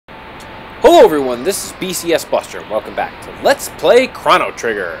Hello everyone, this is BCS Buster, and welcome back to Let's Play Chrono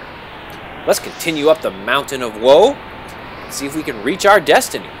Trigger. Let's continue up the Mountain of Woe and see if we can reach our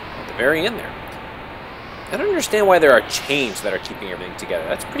destiny at the very end there. I don't understand why there are chains that are keeping everything together.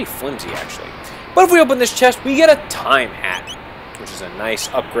 That's pretty flimsy, actually. But if we open this chest, we get a time hat, which is a nice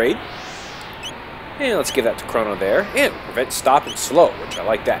upgrade. And let's give that to Chrono there. And prevent stop and slow, which I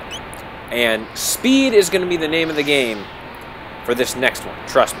like that. And speed is going to be the name of the game for this next one,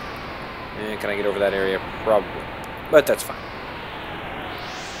 trust me. Can I get over that area? Probably. But that's fine.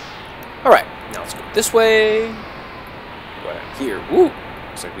 Alright, now let's go this way. Go down here. Woo!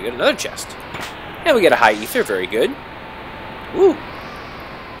 Looks like we got another chest. And we get a high ether. Very good. Woo!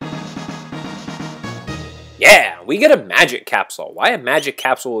 Yeah! We get a magic capsule. Why a magic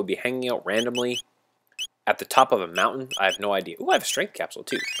capsule would be hanging out randomly at the top of a mountain, I have no idea. Ooh, I have a strength capsule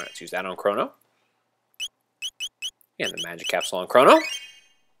too. Alright, let's use that on Chrono. And the magic capsule on Chrono.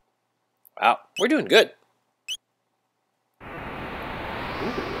 Wow, we're doing good. Ooh,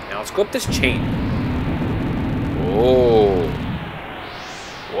 now let's go up this chain. Whoa.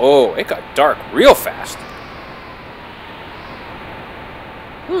 Whoa, it got dark real fast.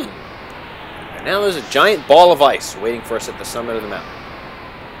 And now there's a giant ball of ice waiting for us at the summit of the mountain.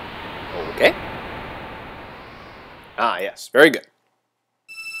 Okay. Ah, yes, very good.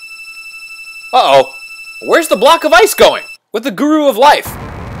 Uh-oh. Where's the block of ice going? With the Guru of Life.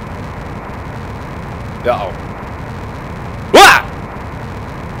 Uh-oh. Wah!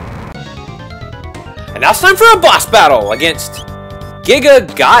 And now it's time for a boss battle against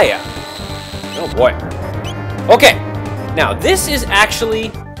Gaia. Oh boy. Okay. Now this is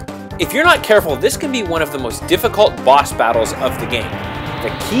actually, if you're not careful, this can be one of the most difficult boss battles of the game.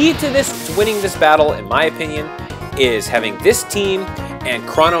 The key to winning this battle, in my opinion, is having this team and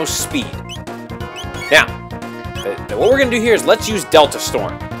Chrono's speed. Now, what we're going to do here is let's use Delta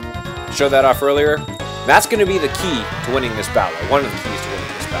Storm. Show that off earlier. That's going to be the key to winning this battle, or one of the keys to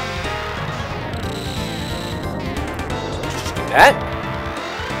winning this battle. So let's just do that.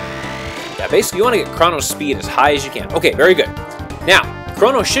 Yeah, basically you want to get Chrono's speed as high as you can. Okay, very good. Now,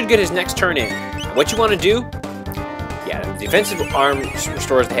 Chrono should get his next turn in. And what you want to do, yeah, the defensive arm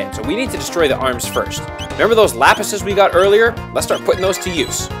restores the head. So we need to destroy the arms first. Remember those lapises we got earlier? Let's start putting those to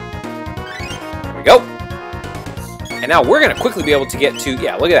use. There we go. And now we're going to quickly be able to get to,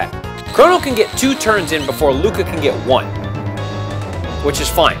 yeah, look at that. Chrono can get 2 turns in before Luca can get 1, which is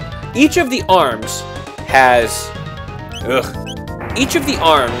fine. Each of the arms has,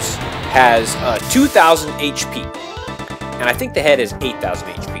 2,000 HP, and I think the head is 8,000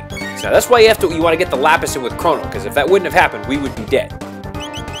 HP. So that's why you want to get the lapis in with Chrono, because if that wouldn't have happened, we would be dead.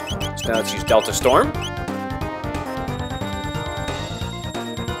 So now let's use Delta Storm.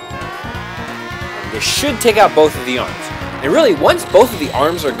 This should take out both of the arms. And really, once both of the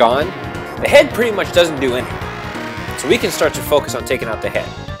arms are gone, the head pretty much doesn't do anything. So we can start to focus on taking out the head.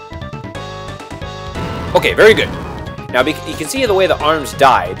 Okay, very good. Now, you can see the way the arms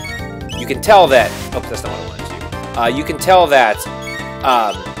died. You can tell that... Oh, that's not what I wanted to do. You can tell that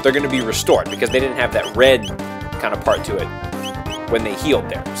they're going to be restored because they didn't have that red kind of part to it when they healed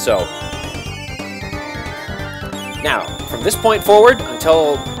there. So, now, from this point forward,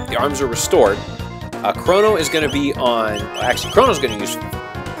 until the arms are restored, Chrono is going to be on... Actually, Chrono's going to use...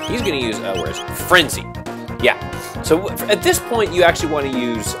 He's going to use... where is it? Frenzy. Yeah. So at this point, you actually want to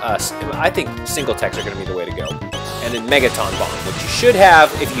use... I think single techs are going to be the way to go. And then Megaton Bomb, which you should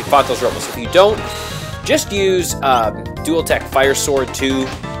have if you fought those rebels. If you don't, just use dual tech Fire Sword 2.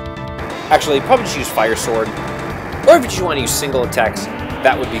 Actually, probably just use Fire Sword. Or if you just want to use single attacks,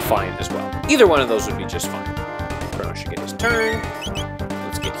 that would be fine as well. Either one of those would be just fine. Chrono should get his turn.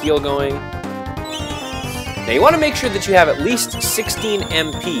 Let's get heal going. Now you want to make sure that you have at least 16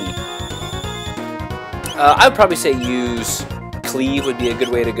 MP. I would probably say use Cleave would be a good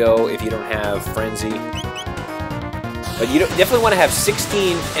way to go if you don't have Frenzy. But you definitely want to have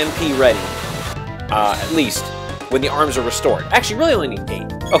 16 MP ready, at least, when the arms are restored. Actually, really only need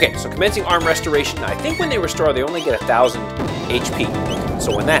 8. Okay, so commencing arm restoration. Now, I think when they restore, they only get 1,000 HP.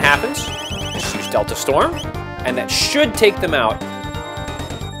 So when that happens, just use Delta Storm, and that should take them out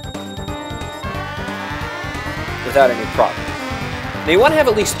without any problem. Now you want to have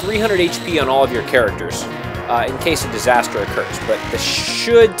at least 300 HP on all of your characters in case a disaster occurs, but this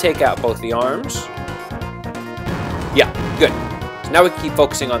should take out both the arms. Yeah, good. So now we can keep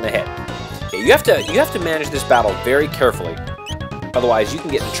focusing on the head. Okay, you have to manage this battle very carefully, otherwise you can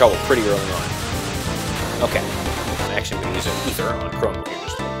get in trouble pretty early on. Okay, actually I'm going to use an ether on Chrono here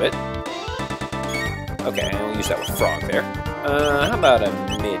just a little bit. Okay, and we'll use that with Frog there. How about a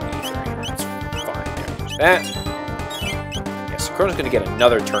mid-ether here? That's fine. There's that. Chrono's going to get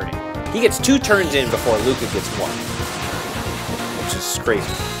another turn in. He gets 2 turns in before Luca gets 1. Which is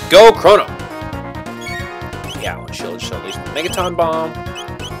crazy. Go, Chrono! Yeah, one shield, so at least Megaton Bomb.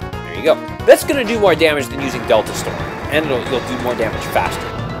 There you go. That's going to do more damage than using Delta Storm. And you'll do more damage faster.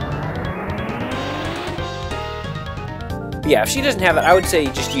 But yeah, if she doesn't have it, I would say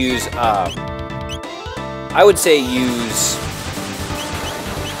just use...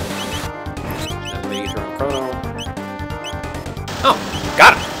 Chrono. Oh,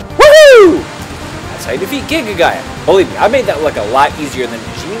 got him! Woohoo! That's how you defeat Giga Gaia. Believe me, I made that look a lot easier than it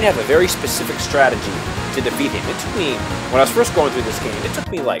is. You need to have a very specific strategy to defeat him. It took me, when I was first going through this game, it took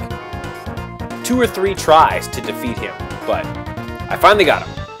me like 2 or 3 tries to defeat him. But I finally got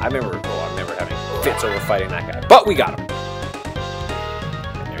him. I remember having fits over fighting that guy. But we got him.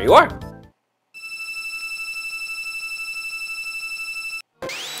 And there you are.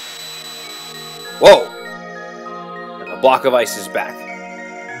 Whoa! And the block of ice is back.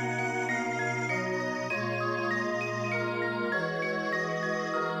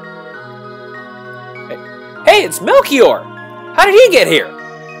 Hey, it's Melchior! How did he get here?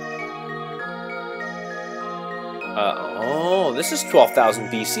 Oh, this is 12,000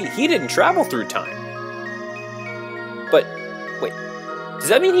 BC. He didn't travel through time. But, wait, does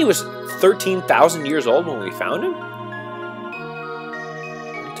that mean he was 13,000 years old when we found him? What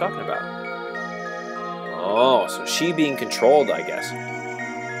are you talking about? Oh, so she being controlled, I guess.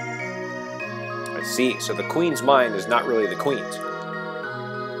 I see. So the queen's mind is not really the queen's.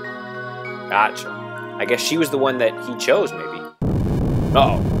 Gotcha. I guess she was the one that he chose, maybe.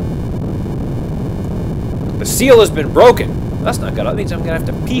 Uh-oh. The seal has been broken. That's not good. That means I'm going to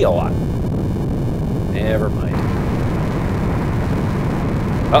have to pee a lot. Never mind.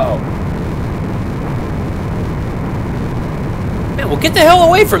 Uh-oh. Man, well, get the hell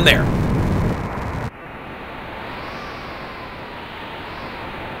away from there.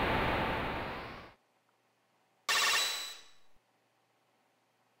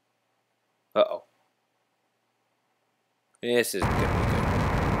 Uh-oh. This isn't going to be good.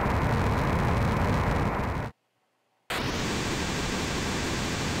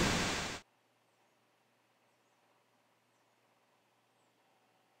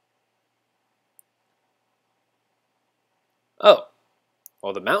 Oh.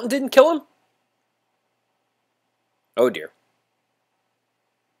 Well, the mountain didn't kill him? Oh, dear.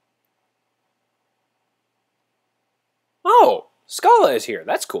 Oh, Scala is here.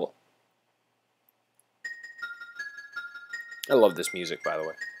 That's cool. I love this music, by the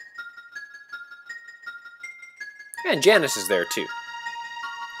way. And Janice is there, too.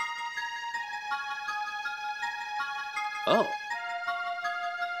 Oh.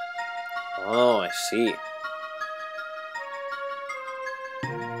 Oh, I see.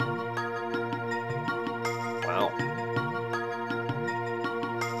 Wow.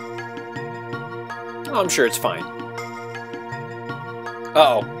 Oh, I'm sure it's fine.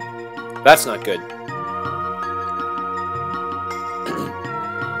 Uh-oh. That's not good.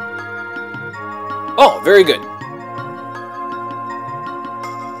 Oh, very good.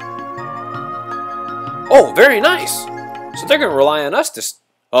 Oh, very nice. So they're going to rely on us to...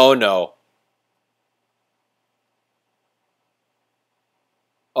 Oh, no.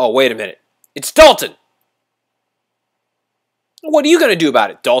 Oh, wait a minute. It's Dalton. What are you going to do about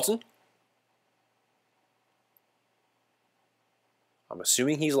it, Dalton? I'm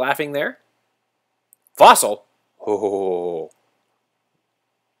assuming he's laughing there. Fossil? Oh.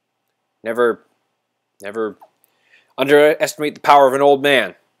 Never underestimate the power of an old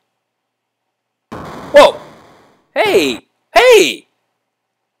man. Whoa! Hey! Hey!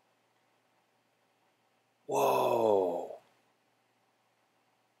 Whoa!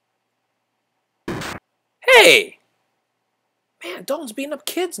 Hey! Man, Dalton's beating up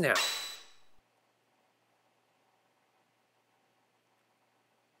kids now.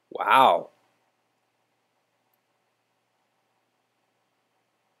 Wow.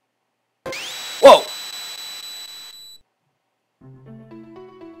 Whoa!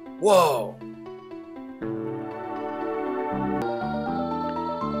 Whoa!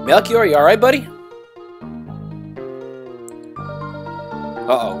 Melchior, you alright, buddy?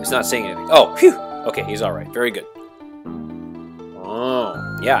 Uh-oh, he's not saying anything. Oh, phew! Okay, he's alright. Very good. Oh,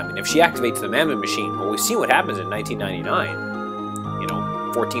 yeah, I mean, if she activates the Mammoth Machine, well, we've seen what happens in 1999. You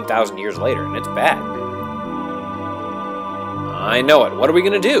know, 14,000 years later, and it's bad. I know it. What are we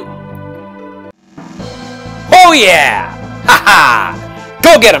gonna do? Oh, yeah! Ha-ha!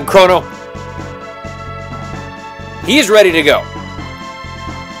 Go get him, Chrono! He's ready to go.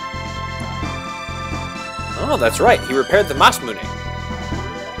 Oh, that's right. He repaired the Masmune.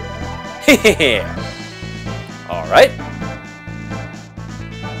 Hehehe. Alright.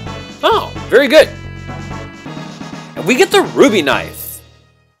 Oh, very good. And we get the ruby knife,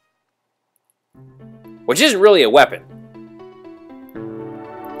 which isn't really a weapon.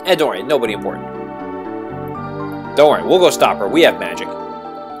 And don't worry, nobody important. Don't worry, we'll go stop her. We have magic.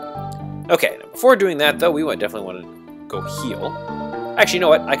 Okay, now before doing that, though, we definitely want to go heal. Actually, you know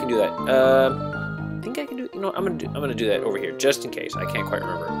what? I can do that. I think I can do. You know, I'm gonna do that over here just in case. I can't quite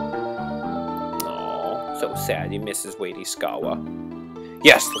remember. Oh, so sad. You Mrs. Weighty Skawa.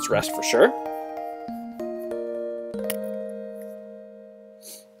 Yes, let's rest for sure.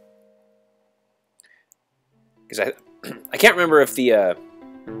 Because I can't remember if the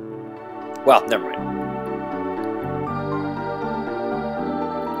well, never mind.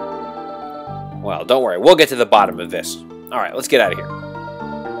 Well, don't worry. We'll get to the bottom of this. All right, let's get out of here.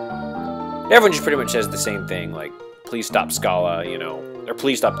 Everyone just pretty much says the same thing, like, please stop Scala, you know, or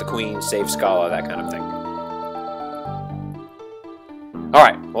please stop the Queen, save Scala, that kind of thing. All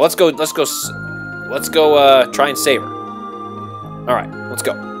right, well, let's go try and save her. All right, let's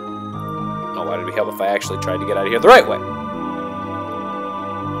go. Oh, why did we help if I actually tried to get out of here the right way?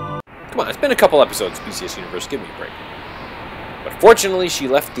 Come on, it's been a couple episodes, BCS Universe, give me a break. But fortunately, she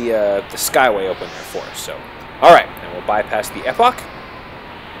left the Skyway open there for us, so. All right, and we'll bypass the Epoch.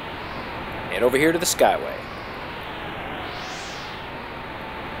 Head over here to the Skyway.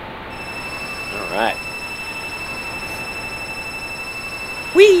 All right.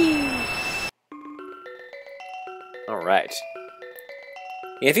 Whee! All right.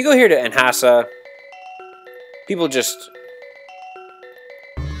 Yeah, if you go here to Enhasa, people just...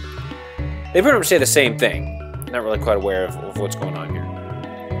 they pretty much say the same thing. Not really quite aware of what's going on here.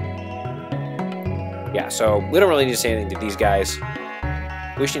 Yeah, so we don't really need to say anything to these guys.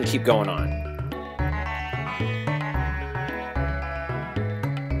 We should keep going on.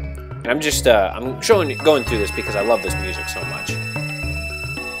 And I'm just, I'm going through this because I love this music so much.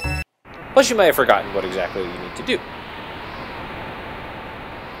 Plus, you might have forgotten what exactly you need to do.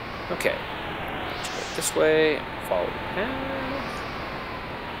 Okay. Let's go this way. Follow the path.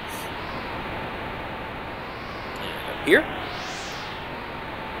 And up here.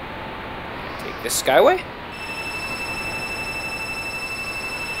 Take this Skyway.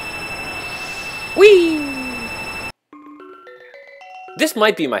 Whee! This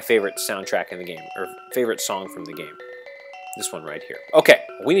might be my favorite soundtrack in the game, or favorite song from the game. This one right here. Okay,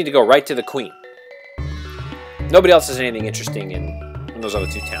 we need to go right to the Queen. Nobody else has anything interesting in those other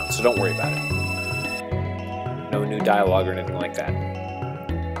two towns, so don't worry about it. No new dialogue or anything like that.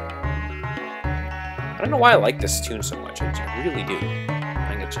 I don't know why I like this tune so much. I really do. I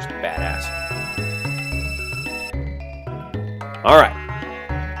think it's just badass. Alright.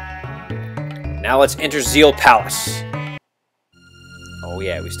 Now let's enter Zeal Palace. Oh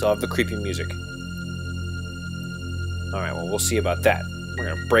yeah, we still have the creepy music. Alright, well, we'll see about that. We're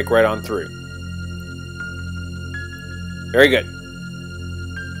going to break right on through. Very good.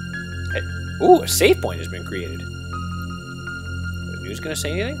 Hey. Ooh, a save point has been created. The news going to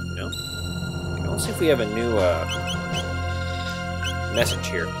say anything? No. Okay, let's see if we have a new message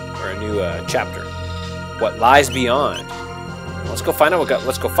here, or a new chapter. What lies beyond? Let's go find out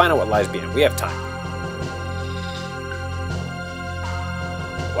what lies beyond. We have time.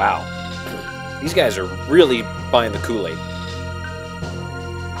 Wow. These guys are really buying the Kool-Aid.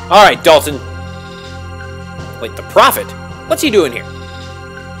 Alright, Dalton. Wait, the Prophet? What's he doing here?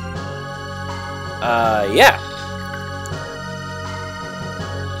 Yeah.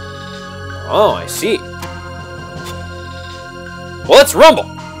 Oh, I see. Well, let's rumble.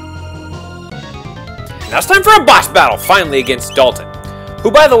 Now it's time for a boss battle, finally, against Dalton.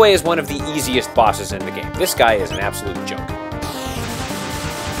 Who, by the way, is one of the easiest bosses in the game. This guy is an absolute joke.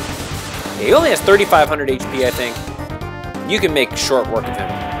 Yeah, he only has 3,500 HP, I think. You can make short work of him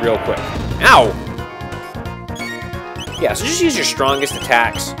real quick. Ow! Yeah, so just use your strongest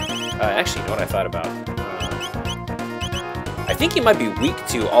attacks. Actually, you know what I thought about? I think he might be weak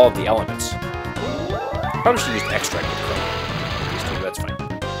to all of the elements. Probably should use Extract with Chrono. That's fine.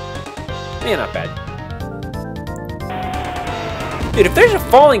 Yeah, not bad. Dude, if there's a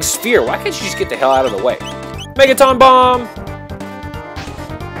falling sphere, why can't you just get the hell out of the way? Megaton Bomb!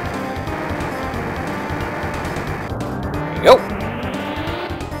 There you go.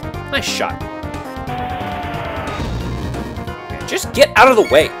 Nice shot. Just get out of the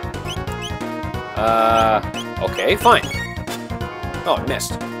way. Okay, fine. Oh, it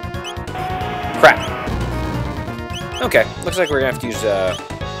missed. Crap. Okay, looks like we're gonna have to use,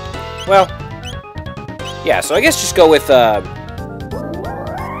 well, yeah, so I guess just go with,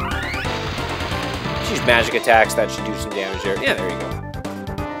 use magic attacks. That should do some damage there. Yeah, there you go.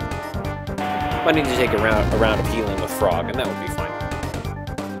 Might need to take a round of healing with Frog, and that would be fine.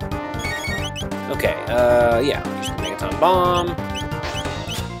 Okay, yeah, use the Megaton Bomb.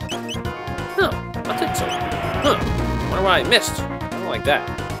 No, nothing so. Huh, wonder why I missed. I don't like that.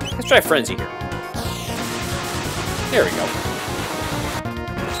 Let's try Frenzy here. There we go.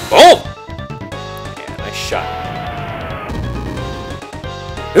 Boom! Yeah, nice shot.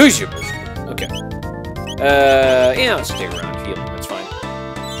 Who's your person? Okay. Yeah, let's take a round of healing. That's fine.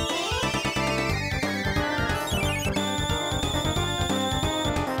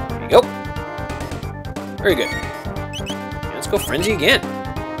 There you go. Very good. And let's go Frenzy again.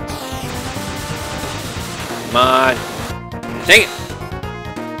 Come on. Dang it.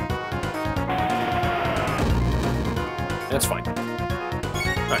 That's fine.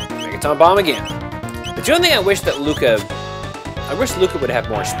 Alright, Megaton Bomb again. But the only thing I wish that Luca would have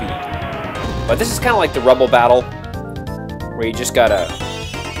more speed. But this is kind of like the Rubble battle, where you just gotta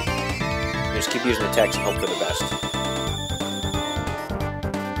keep using attacks and hope for the best.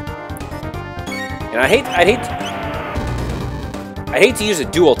 And I'd hate to use a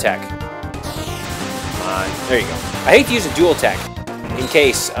dual tech. Come on, there you go. I hate to use a dual tech in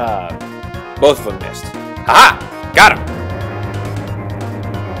case both of them missed. Haha! Got him!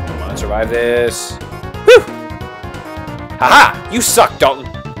 Come on, survive this. Woo! Haha! You suck, Dalton!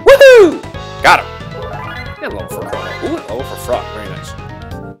 Woohoo! Got him! And level for Chrono. Ooh, and level for Frog. Very nice.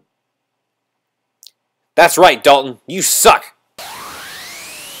 That's right, Dalton. You suck!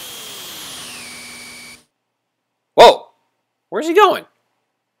 Whoa! Where's he going?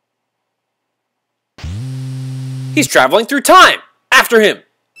 He's traveling through time! After him!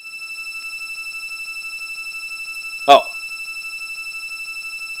 Oh.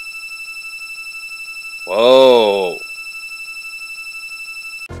 Whoa.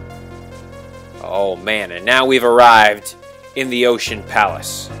 Oh man, and now we've arrived in the Ocean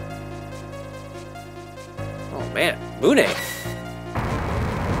Palace. Oh man, Moon Egg.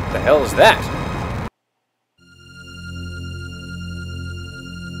 What the hell is that?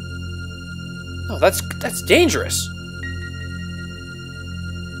 Oh, that's dangerous.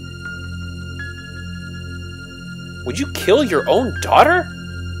 Would you kill your own daughter?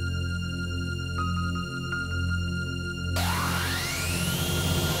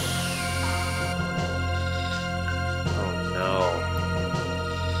 Oh no.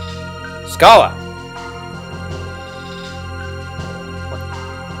 Scala!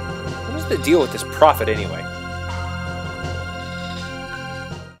 What is the deal with this prophet anyway?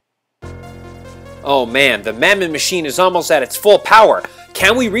 Oh man, the Mammon machine is almost at its full power.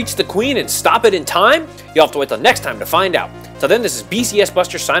 Can we reach the Queen and stop it in time? You'll have to wait till next time to find out. Till then, this is BCS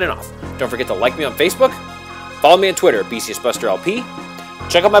Buster signing off. Don't forget to like me on Facebook, follow me on Twitter at BCSBusterLP,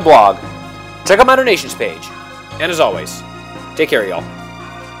 check out my blog, check out my donations page, and as always, take care, y'all.